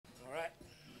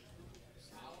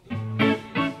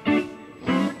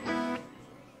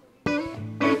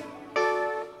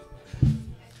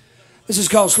This is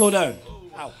called Slow Down.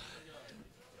 Ow.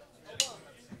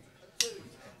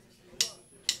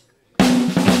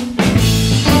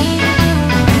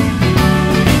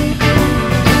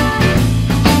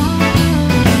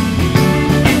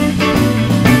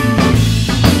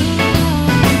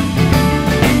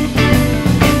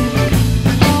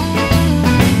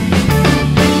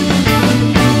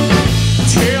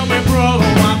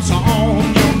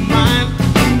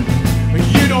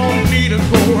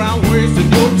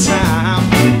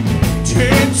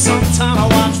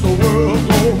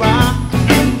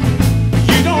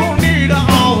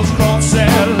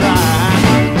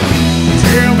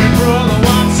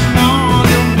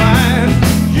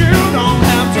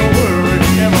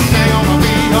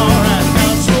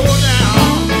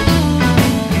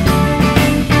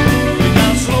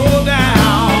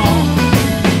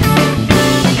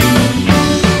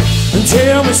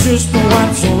 Sister,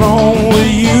 what's wrong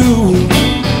with you?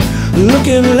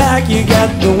 Looking like you got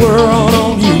the world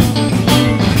on you.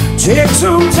 Take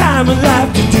some time in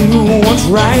life to do what's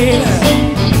right.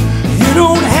 You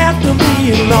don't have to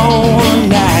be alone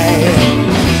tonight.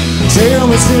 Tell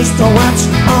me, sister, what's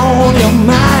on your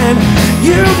mind?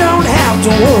 You don't have to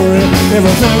worry,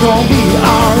 everything gonna be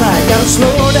alright. Gotta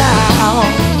slow down.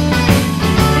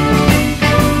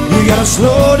 You gotta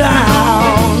slow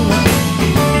down.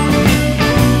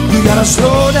 You gotta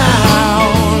slow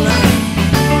down.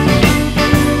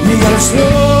 You gotta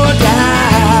slow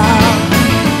down.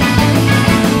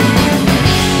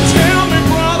 Tell me,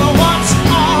 brother, what's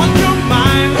on your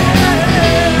mind?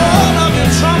 All of your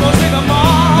troubles, leave them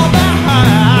all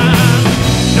behind.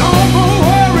 No more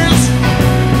worries,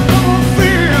 no more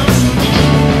fears,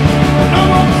 no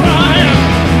more crying,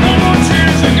 no more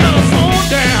tears. You gotta slow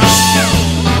down.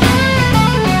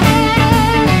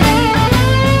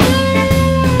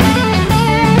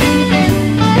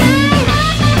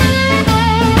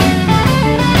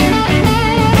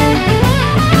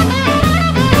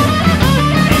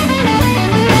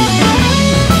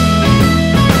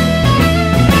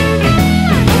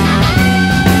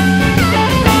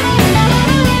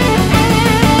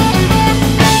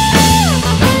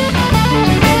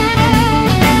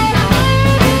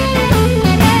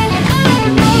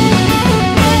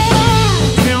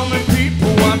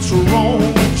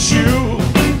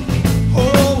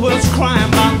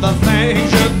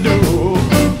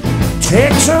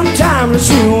 Take some time to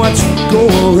see what's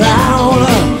going around,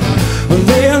 and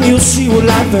then you'll see what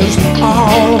life is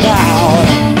all about.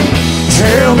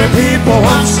 Tell me, people,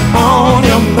 what's on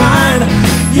your mind?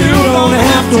 You don't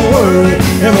have to worry,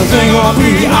 everything will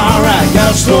be alright.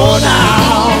 Gotta slow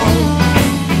down.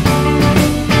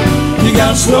 You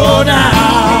gotta slow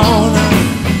down.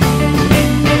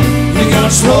 You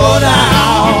gotta slow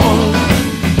down.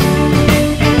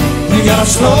 You gotta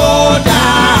slow down.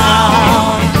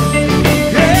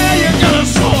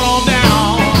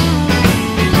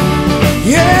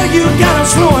 Yeah, you gotta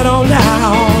slow